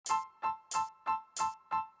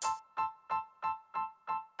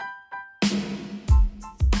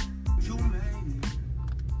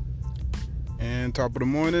And top of the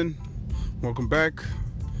morning, welcome back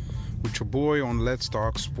with your boy on Let's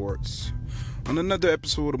Talk Sports. On another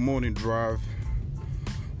episode of Morning Drive.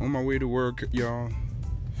 On my way to work, y'all.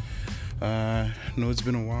 I know it's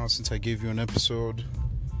been a while since I gave you an episode.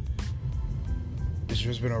 It's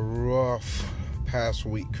just been a rough past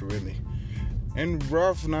week, really. And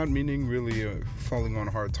rough, not meaning really falling on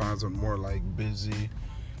hard times, but more like busy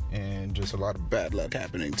and just a lot of bad luck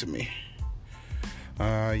happening to me.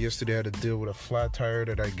 Yesterday I had to deal with a flat tire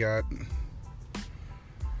that I got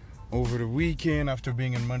over the weekend after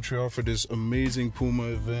being in Montreal for this amazing Puma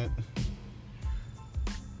event.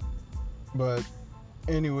 But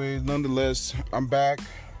anyway, nonetheless, I'm back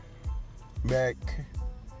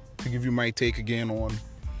to give you my take again on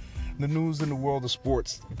the news in the world of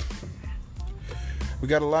sports. We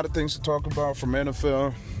got a lot of things to talk about, from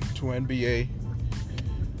NFL to NBA.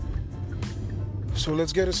 So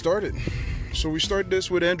let's get it started. So we start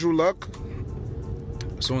this with Andrew Luck.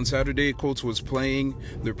 So on Saturday, Colts was playing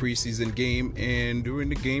their preseason game, and during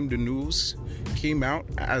the game, the news came out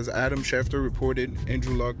as Adam Schefter reported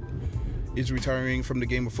Andrew Luck is retiring from the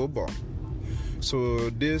game of football. So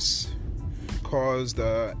this caused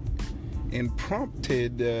and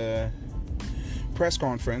prompted press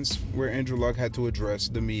conference where Andrew Luck had to address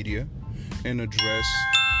the media and address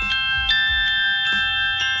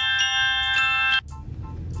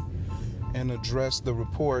the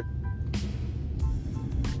report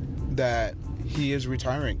that he is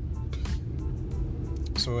retiring.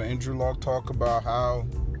 So Andrew Luck talked about how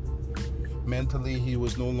mentally he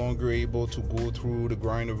was no longer able to go through the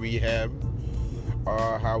grind of rehab,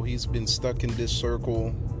 how he's been stuck in this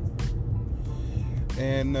circle.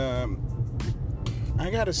 And I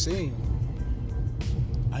gotta say,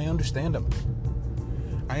 I understand him.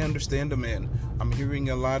 And I'm hearing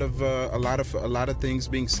a lot of things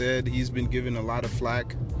being said. He's been given a lot of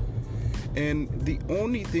flack, and the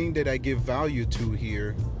only thing that I give value to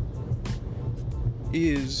here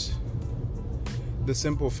is the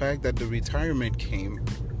simple fact that the retirement came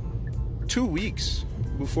 2 weeks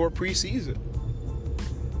before preseason.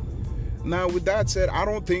 Now, with that said, I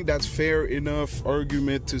don't think that's fair enough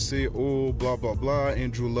argument to say, oh, blah, blah, blah,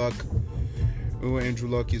 Andrew Luck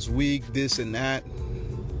is weak, this and that.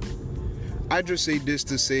 I just say this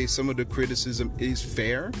to say some of the criticism is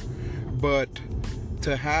fair, but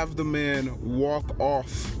to have the man walk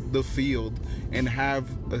off the field and have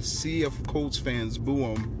a sea of Colts fans boo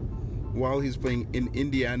him while he's playing in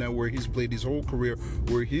Indiana, where he's played his whole career,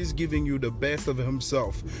 where he's giving you the best of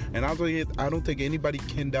himself. And I don't think anybody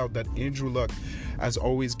can doubt that Andrew Luck has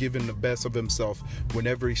always given the best of himself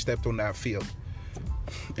whenever he stepped on that field.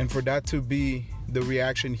 And for that to be the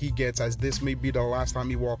reaction he gets, as this may be the last time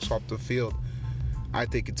he walks off the field, I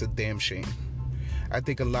think it's a damn shame. I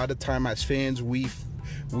think a lot of time as fans, we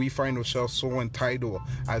find ourselves so entitled,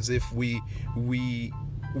 as if we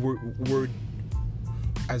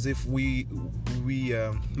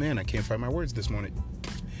man, I can't find my words this morning.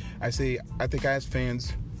 I think as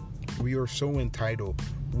fans, we are so entitled.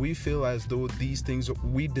 We feel as though these things,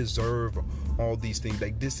 we deserve all these things.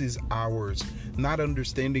 Like, this is ours. Not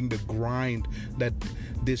understanding the grind that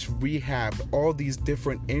this rehab, all these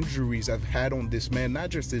different injuries I've had on this man,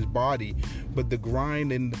 not just his body, but the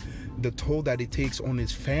grind and the toll that it takes on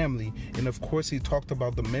his family. And of course, he talked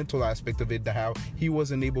about the mental aspect of it, how he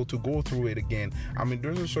wasn't able to go through it again. I mean,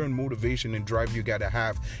 there's a certain motivation and drive you gotta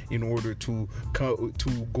have in order to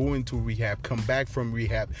go into rehab, come back from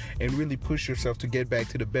rehab, and really push yourself to get back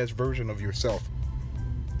to the best version of yourself,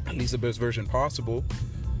 at least the best version possible.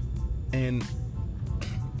 And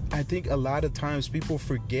I think a lot of times people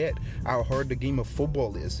forget how hard the game of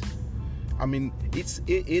football is. I mean,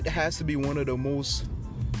 it has to be one of the most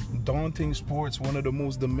daunting sports, one of the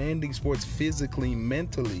most demanding sports physically,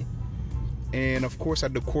 mentally. And of course,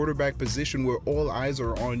 at the quarterback position, where all eyes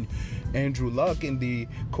are on Andrew Luck in the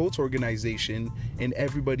Colts organization, and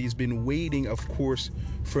everybody's been waiting, of course,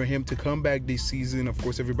 for him to come back this season. Of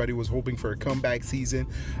course, everybody was hoping for a comeback season.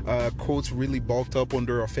 Colts really bulked up on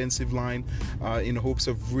their offensive line in hopes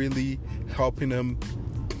of really helping him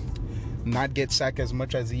not get sacked as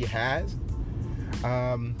much as he has.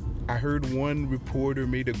 I heard one reporter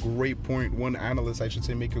made a great point, one analyst, I should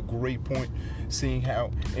say, make a great point, saying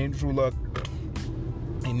how Andrew Luck,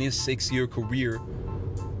 in his 6-year career,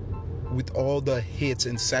 with all the hits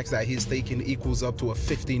and sacks that he's taken, equals up to a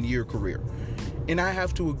 15-year career. And I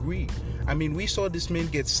have to agree. I mean, we saw this man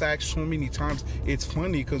get sacked so many times. It's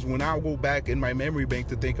funny because when I go back in my memory bank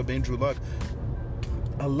to think of Andrew Luck,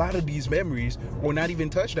 a lot of these memories were not even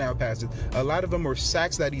touchdown passes. A lot of them were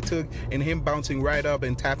sacks that he took and him bouncing right up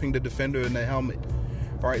and tapping the defender in the helmet.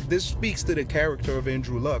 All right, this speaks to the character of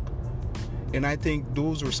Andrew Luck. And I think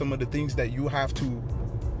those are some of the things that you have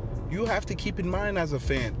to keep in mind as a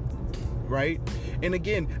fan, right? And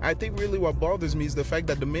again, I think really what bothers me is the fact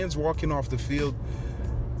that the man's walking off the field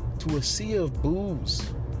to a sea of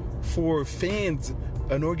boos for fans,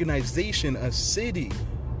 an organization, a city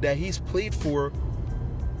that he's played for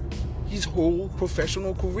his whole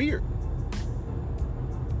professional career.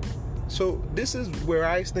 So this is where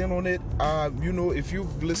I stand on it. If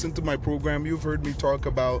you've listened to my program, you've heard me talk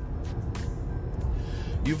about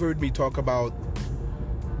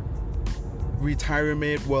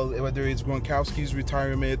retirement. Well, whether it's Gronkowski's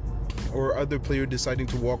retirement or other player deciding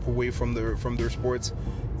to walk away from their sports.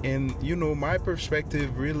 And my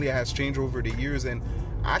perspective really has changed over the years, and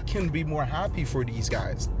I can be more happy for these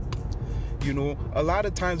guys. A lot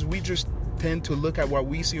of times we just tend to look at what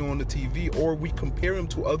we see on the TV, or we compare them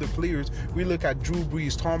to other players. We look at Drew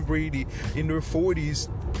Brees, Tom Brady in their 40s,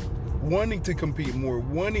 wanting to compete more,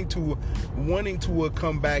 wanting to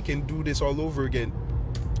come back and do this all over again.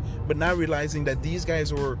 But not realizing that these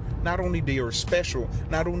guys are, not only they are special,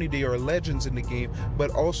 not only they are legends in the game,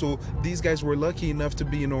 but also these guys were lucky enough to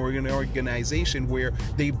be in an organization where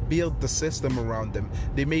they built the system around them.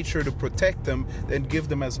 They made sure to protect them and give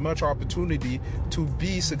them as much opportunity to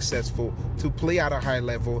be successful, to play at a high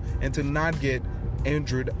level, and to not get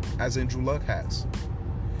injured as Andrew Luck has.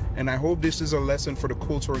 And I hope this is a lesson for the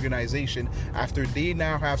Colts organization, after they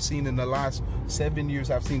now have seen in the last 7 years,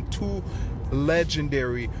 have seen two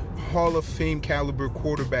legendary Hall of Fame caliber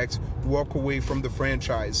quarterbacks walk away from the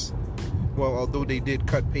franchise. Well, although they did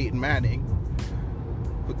cut Peyton Manning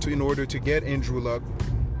in order to get Andrew Luck,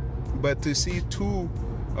 but to see two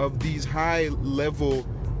of these high level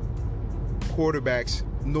quarterbacks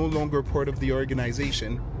no longer part of the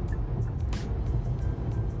organization,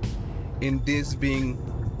 in this being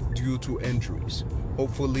due to injuries.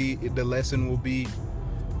 Hopefully the lesson will be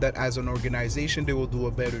that as an organization they will do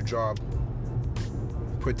a better job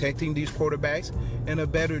protecting these quarterbacks, and a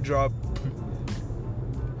better job,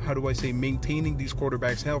 maintaining these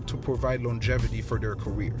quarterbacks' health to provide longevity for their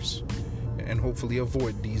careers, and hopefully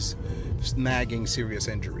avoid these nagging serious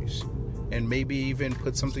injuries. And maybe even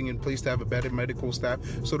put something in place to have a better medical staff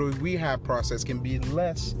so the rehab process can be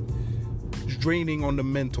less draining on the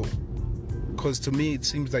mental. Because to me, it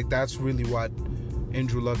seems like that's really what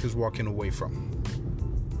Andrew Luck is walking away from.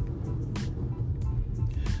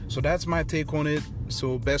 So that's my take on it.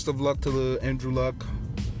 So best of luck to Andrew Luck.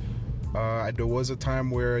 There was a time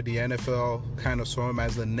where the NFL kind of saw him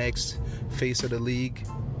as the next face of the league.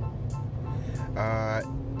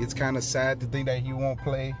 It's kind of sad to think that he won't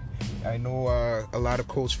play. I know a lot of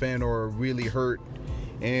Colts fans are really hurt.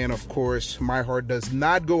 And of course, my heart does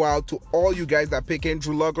not go out to all you guys that pick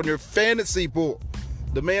Andrew Luck on your fantasy pool.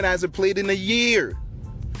 The man hasn't played in a year,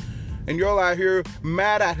 and you're all out here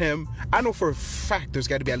mad at him. I know for a fact there's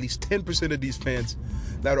got to be at least 10% of these fans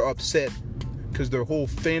that are upset because their whole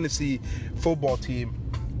fantasy football team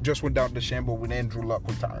just went down to shambles with Andrew Luck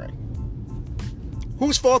retiring.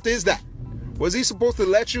 Whose fault is that? Was he supposed to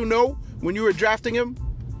let you know when you were drafting him?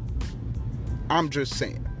 I'm just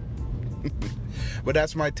saying. But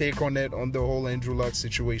that's my take on it, on the whole Andrew Luck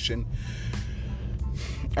situation.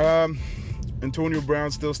 Antonio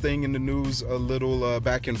Brown still staying in the news, a little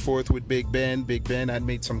back and forth with Big Ben. Big Ben had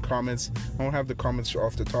made some comments. I don't have the comments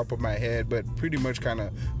off the top of my head, but pretty much kind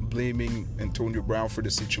of blaming Antonio Brown for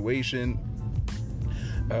the situation,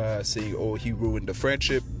 saying, he ruined the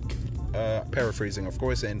friendship. Paraphrasing, of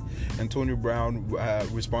course. And Antonio Brown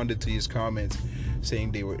responded to his comments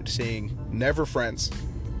saying they were saying never friends,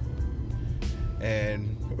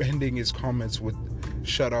 and ending his comments with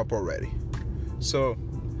shut up already. So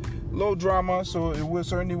low drama, so it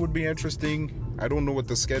certainly would be interesting. I don't know what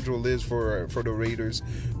the schedule is for the Raiders,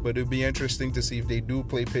 but it'd be interesting to see if they do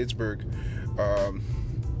play Pittsburgh,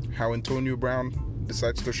 how Antonio Brown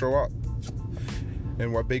decides to show up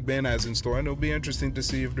and what Big Ben has in store. And it'll be interesting to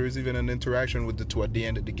see if there's even an interaction with the two at the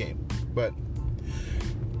end of the game. But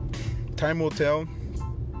time will tell.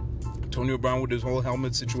 Antonio Brown with his whole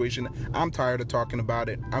helmet situation, I'm tired of talking about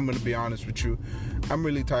it. I'm going to be honest with you. I'm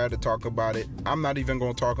really tired of talking about it. I'm not even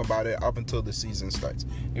going to talk about it up until the season starts.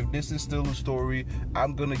 If this is still a story,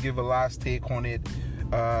 I'm going to give a last take on it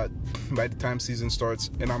by the time season starts,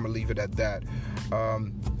 and I'm going to leave it at that.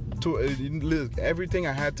 Everything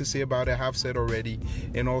I had to say about it, I have said already.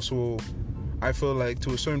 And also, I feel like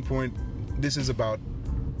to a certain point, this is about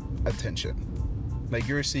attention. Like,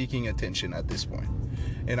 you're seeking attention at this point.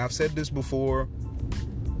 And I've said this before,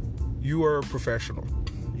 you are a professional.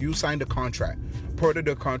 You signed a contract. Part of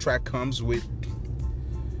the contract comes with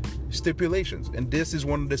stipulations, and this is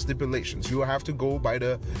one of the stipulations. You have to go by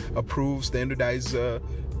the approved, standardized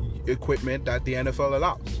equipment that the NFL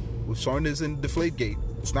allows. With Son is in Deflategate.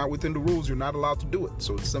 It's not within the rules. You're not allowed to do it.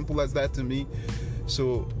 So it's simple as that to me.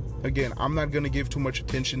 So again, I'm not going to give too much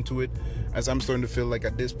attention to it, as I'm starting to feel like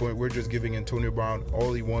at this point we're just giving Antonio Brown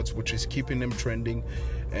all he wants, which is keeping him trending,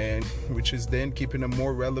 and which is then keeping him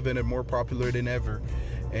more relevant and more popular than ever.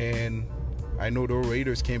 And I know the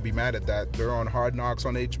Raiders can't be mad at that. They're on Hard Knocks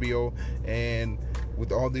on HBO, and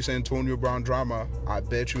with all this Antonio Brown drama, I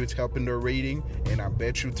bet you it's helping their rating, and I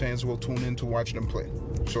bet you fans will tune in to watch them play.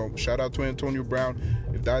 So shout out to Antonio Brown.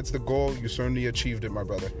 If that's the goal, you certainly achieved it, my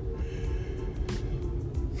brother.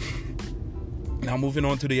 Now moving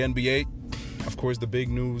on to the NBA. Of course, the big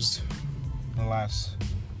news in the last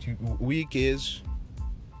week is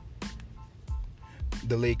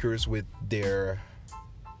the Lakers with their,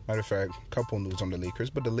 matter of fact, couple news on the Lakers,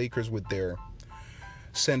 but the Lakers with their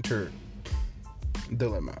center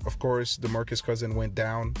dilemma. Of course, DeMarcus Cousins went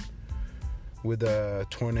down with a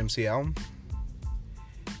torn MCL.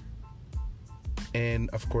 And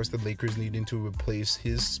of course, the Lakers needing to replace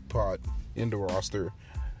his spot in the roster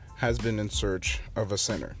has been in search of a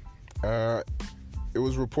center. It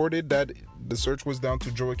was reported that the search was down to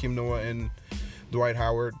Joakim Noah and Dwight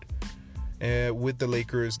Howard, with the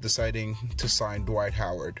Lakers deciding to sign Dwight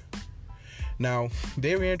Howard. Now,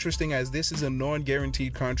 very interesting, as this is a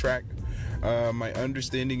non-guaranteed contract. My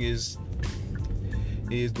understanding is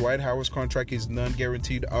Dwight Howard's contract is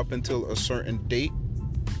non-guaranteed up until a certain date.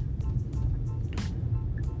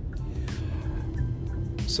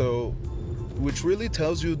 So, which really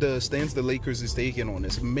tells you the stance the Lakers is taking on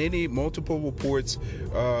this. Multiple reports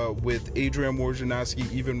with Adrian Wojnarowski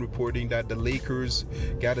even reporting that the Lakers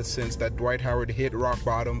got a sense that Dwight Howard hit rock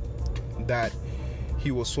bottom, that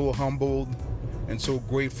he was so humbled and so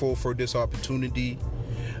grateful for this opportunity.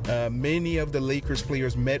 Many of the Lakers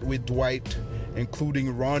players met with Dwight,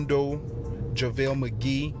 including Rondo, JaVale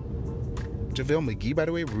McGee. JaVale McGee, by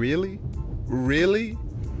the way, really?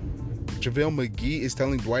 JaVale McGee is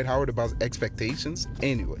telling Dwight Howard about expectations.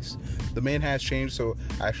 Anyways, the man has changed, so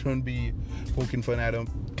I shouldn't be poking fun at him.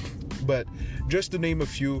 But just to name a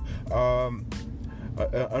few,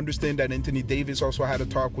 understand that Anthony Davis also had a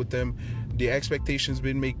talk with them. The expectations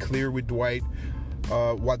been made clear with Dwight,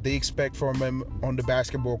 what they expect from him on the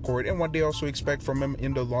basketball court and what they also expect from him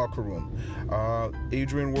in the locker room.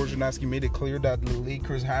 Adrian Wojnarowski made it clear that the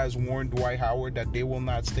Lakers has warned Dwight Howard that they will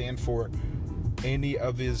not stand for any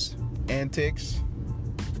of his antics,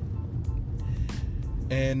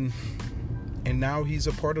 and now he's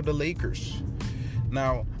a part of the Lakers.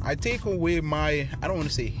 Now, I take away my, I don't want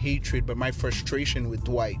to say hatred, but my frustration with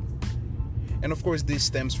Dwight. And of course, this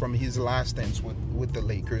stems from his last stance with the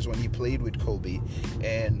Lakers when he played with Kobe,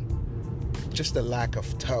 and just the lack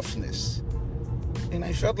of toughness. And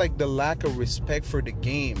I felt like the lack of respect for the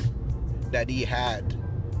game that he had,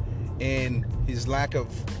 and his lack of,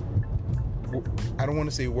 I don't want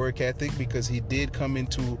to say work ethic, because he did come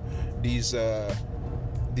into these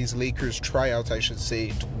Lakers tryouts, I should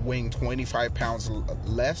say, weighing 25 pounds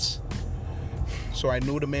less. So I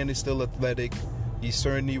know the man is still athletic. He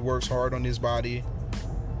certainly works hard on his body.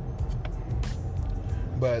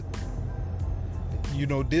 But, you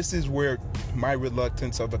know, this is where my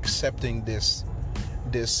reluctance of accepting this,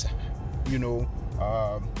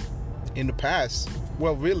 in the past,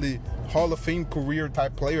 well, really, Hall of Fame career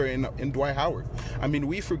type player in Dwight Howard. I mean,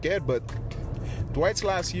 we forget, but Dwight's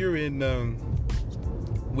last year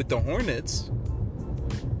with the Hornets,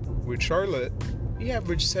 with Charlotte, he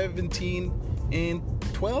averaged 17 and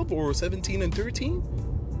 12 or 17 and 13.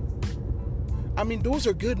 I mean, those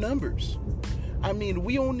are good numbers. I mean,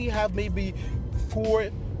 we only have maybe 4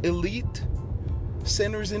 elite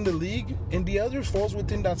centers in the league, and the others falls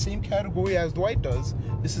within that same category as Dwight does.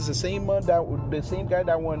 This is the same guy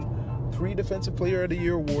that won 3 Defensive Player of the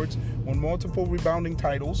Year awards, won multiple rebounding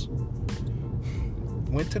titles,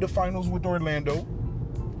 went to the finals with Orlando.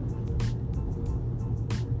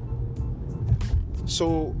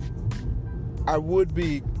 So I would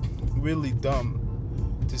be really dumb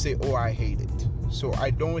to say, oh, I hate it. So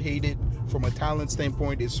I don't hate it. From a talent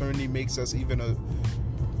standpoint, it certainly makes us even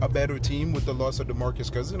a better team with the loss of DeMarcus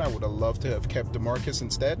Cousins. I would have loved to have kept DeMarcus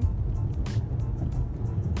instead.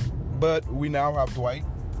 But we now have Dwight.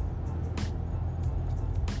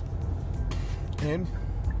 And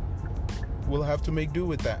we'll have to make do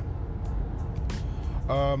with that.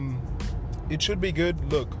 It should be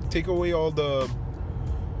good. Look, take away all the,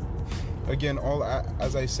 again,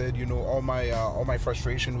 as I said, all my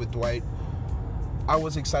frustration with Dwight. I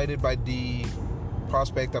was excited by the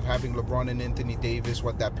prospect of having LeBron and Anthony Davis,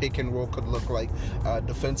 what that pick and roll could look like,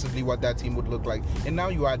 defensively, what that team would look like. And now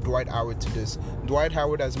you add Dwight Howard to this. Dwight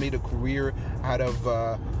Howard has made a career out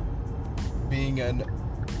of being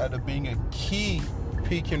a key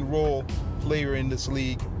pick and roll player in this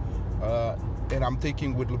league. And I'm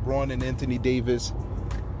thinking with LeBron and Anthony Davis,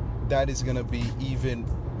 that is going to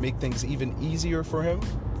make things even easier for him.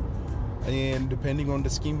 And depending on the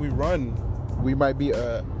scheme we run, we might be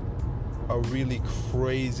a really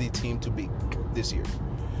crazy team to beat this year.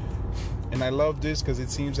 And I love this because it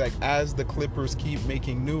seems like as the Clippers keep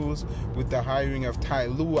making news with the hiring of Ty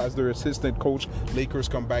Lue as their assistant coach, Lakers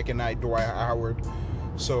come back and add Dwight Howard.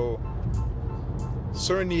 So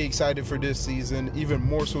certainly excited for this season, even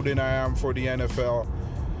more so than I am for the NFL.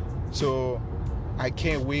 So I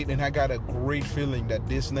can't wait, and I got a great feeling that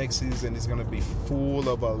this next season is going to be full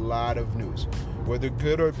of a lot of news. Whether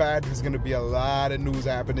good or bad, there's going to be a lot of news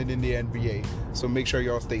happening in the NBA. So make sure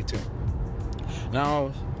y'all stay tuned.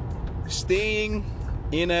 Now, staying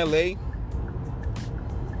in LA,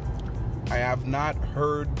 I have not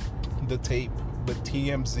heard the tape, but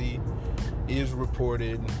TMZ is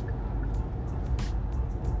reported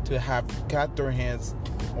to have got their hands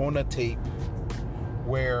on a tape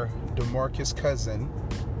where DeMarcus Cousins,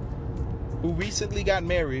 who recently got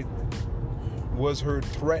married, was heard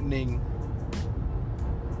threatening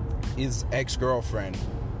his ex-girlfriend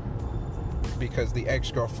because the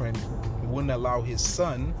ex-girlfriend wouldn't allow his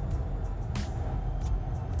son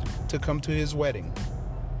to come to his wedding.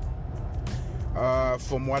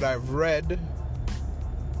 From what I've read,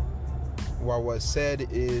 what was said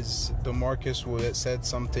is DeMarcus said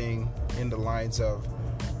something in the lines of,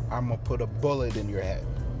 "I'm going to put a bullet in your head."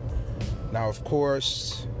 Now, of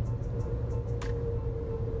course,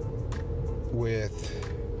 with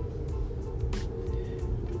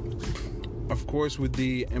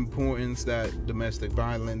the importance that domestic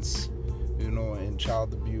violence, and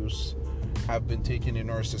child abuse have been taken in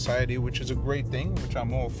our society, which is a great thing, which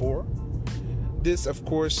I'm all for. This, of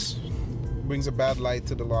course, brings a bad light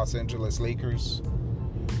to the Los Angeles Lakers,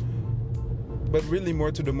 but really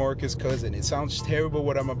more to DeMarcus Cousins. It sounds terrible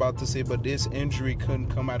what I'm about to say, but this injury couldn't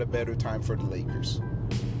come at a better time for the Lakers.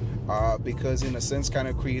 Because in a sense kind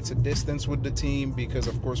of creates a distance with the team, because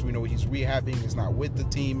of course we know he's rehabbing, he's not with the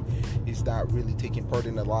team, he's not really taking part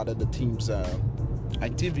in a lot of the team's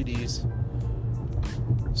activities.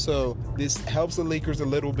 So this helps the Lakers a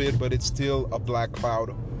little bit, but it's still a black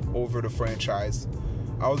cloud over the franchise.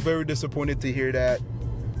 I was very disappointed to hear that.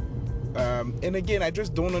 And again, I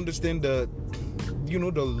just don't understand the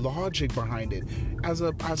logic behind it. As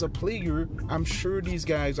a player, I'm sure these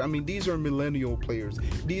guys, these are millennial players.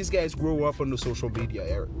 These guys grow up on the social media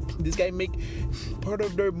era. These guys make a lot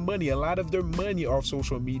of their money off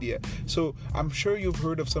social media. So I'm sure you've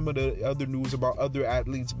heard of some of the other news about other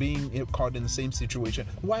athletes being caught in the same situation.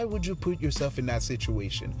 Why would you put yourself in that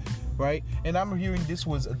situation, right? And I'm hearing this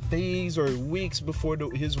was days or weeks before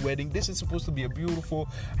his wedding. This is supposed to be a beautiful,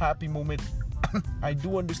 happy moment. I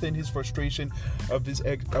do understand his frustration of his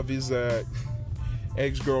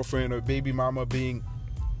ex-girlfriend or baby mama being,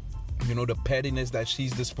 the pettiness that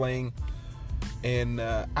she's displaying, and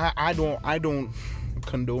I don't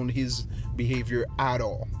condone his behavior at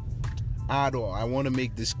all. I want to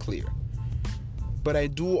make this clear, but I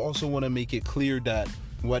do also want to make it clear that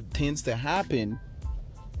what tends to happen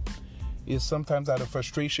is sometimes out of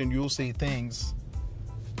frustration you'll say things,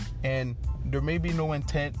 and there may be no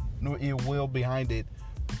intent, no ill will behind it,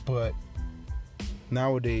 but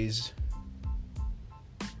nowadays,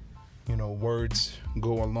 words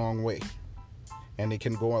go a long way, and it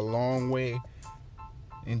can go a long way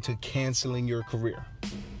into canceling your career.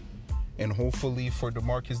 And hopefully for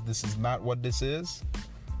DeMarcus, this is not what this is,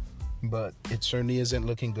 but it certainly isn't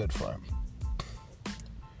looking good for him.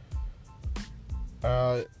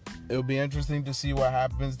 It'll be interesting to see what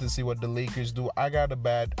happens, to see what the Lakers do. I got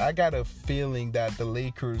a feeling that the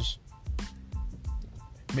Lakers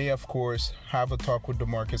may, of course, have a talk with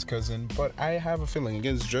DeMarcus Cousins, but I have a feeling,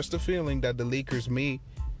 again, it's just a feeling, that the Lakers may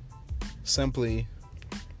simply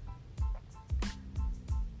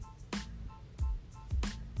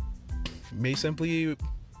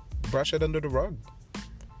brush it under the rug,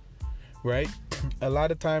 right? A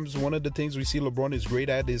lot of times, one of the things we see LeBron is great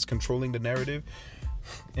at is controlling the narrative.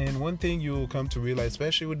 And one thing you'll come to realize,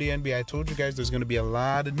 especially with the NBA, I told you guys there's going to be a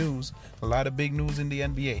lot of news, a lot of big news in the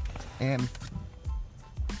NBA.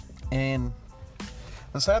 And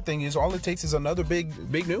the sad thing is, all it takes is another big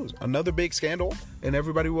news, another big scandal, and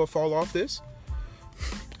everybody will fall off this.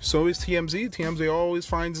 So is TMZ. TMZ always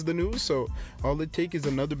finds the news, so all it takes is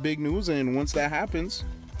another big news, and once that happens,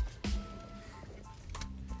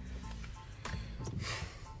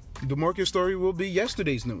 the DeMarcus story will be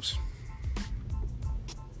yesterday's news.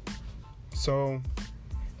 So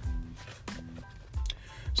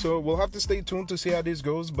we'll have to stay tuned to see how this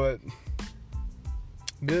goes, but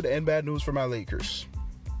Good and bad news for my Lakers.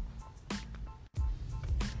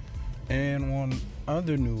 And on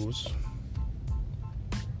other news,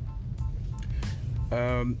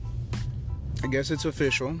 I guess it's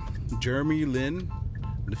official. Jeremy Lin,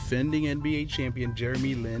 defending NBA champion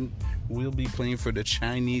Jeremy Lin, will be playing for the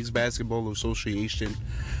Chinese Basketball Association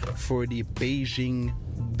for the Beijing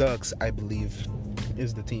Ducks, I believe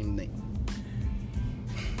is the team name.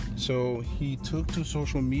 So he took to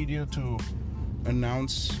social media to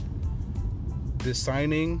announce this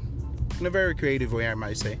signing in a very creative way, I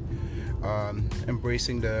might say.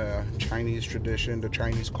 Embracing the Chinese tradition, the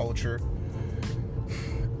Chinese culture.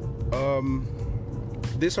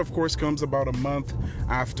 This, of course, comes about a month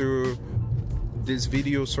after this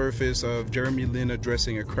video surfaced of Jeremy Lin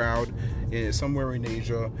addressing a crowd somewhere in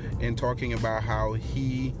Asia and talking about how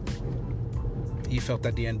he felt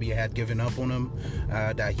that the NBA had given up on him,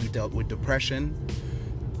 that he dealt with depression.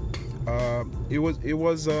 It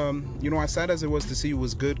was as sad as it was to see, it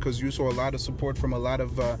was good because you saw a lot of support from a lot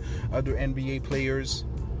of other NBA players.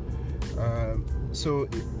 So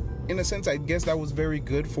in a sense, I guess that was very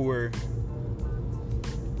good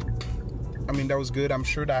that was good. I'm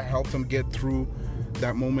sure that helped him get through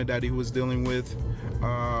that moment that he was dealing with.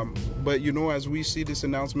 But as we see this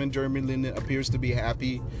announcement, Jeremy Lin appears to be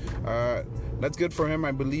happy. That's good for him.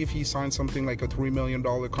 I believe he signed something like a $3 million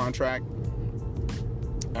contract.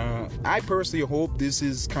 I personally hope this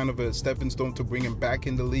is kind of a stepping stone to bring him back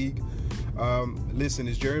in the league. Listen,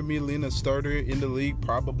 is Jeremy Lin a starter in the league?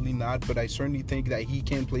 Probably not, but I certainly think that he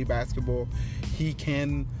can play basketball. He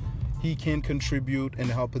can contribute and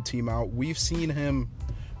help a team out. We've seen him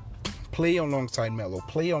play alongside Melo,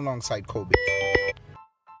 play alongside Kobe.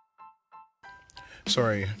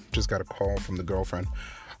 Sorry, just got a call from the girlfriend.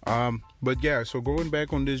 But yeah, so going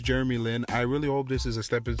back on this Jeremy Lin, I really hope this is a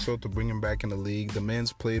stepping stone to bring him back in the league. The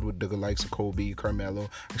man's played with the likes of Kobe, Carmelo.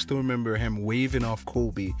 I still remember him waving off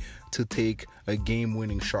Kobe to take a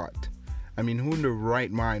game-winning shot. I mean, who in the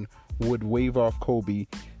right mind would wave off Kobe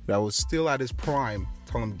that was still at his prime,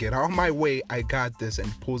 tell him, get out of my way, I got this,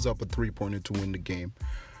 and pulls up a three-pointer to win the game.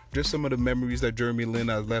 Just some of the memories that Jeremy Lin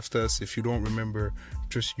has left us. If you don't remember,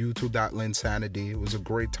 just YouTube that Linsanity. It was a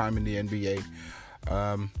great time in the NBA.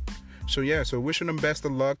 So wishing him best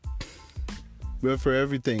of luck for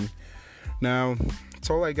everything. Now, that's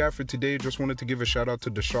all I got for today. Just wanted to give a shout out to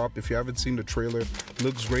The Shop. If you haven't seen the trailer,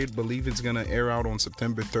 looks great. Believe it's gonna air out on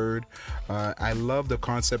September 3rd. I love the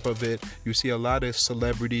concept of it. You see a lot of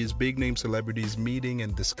celebrities, big name celebrities, meeting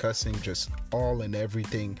and discussing just all and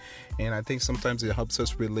everything. And I think sometimes it helps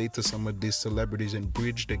us relate to some of these celebrities and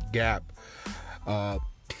bridge the gap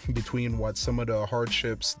between what some of the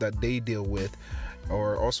hardships that they deal with,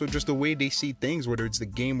 or also just the way they see things, whether it's the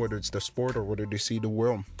game, whether it's the sport, or whether they see the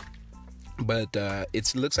world. But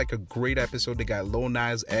it looks like a great episode. They got Lil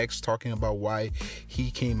Nas X talking about why he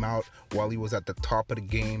came out while he was at the top of the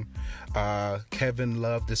game. Kevin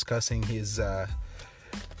Love discussing his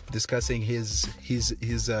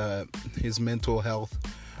mental health.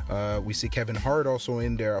 We see Kevin Hart also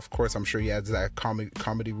in there. Of course, I'm sure he adds that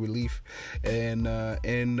comedy relief. And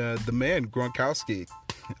the man, Gronkowski,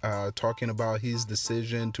 talking about his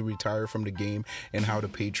decision to retire from the game and how the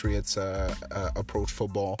Patriots approach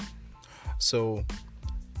football. So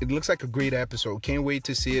it looks like a great episode. Can't wait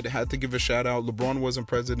to see it. Had to give a shout out. LeBron wasn't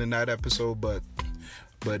present in that episode, but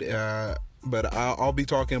I'll be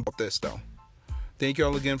talking about this though. Thank you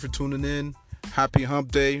all again for tuning in. Happy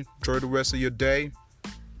Hump Day. Enjoy the rest of your day.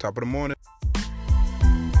 Top of the morning.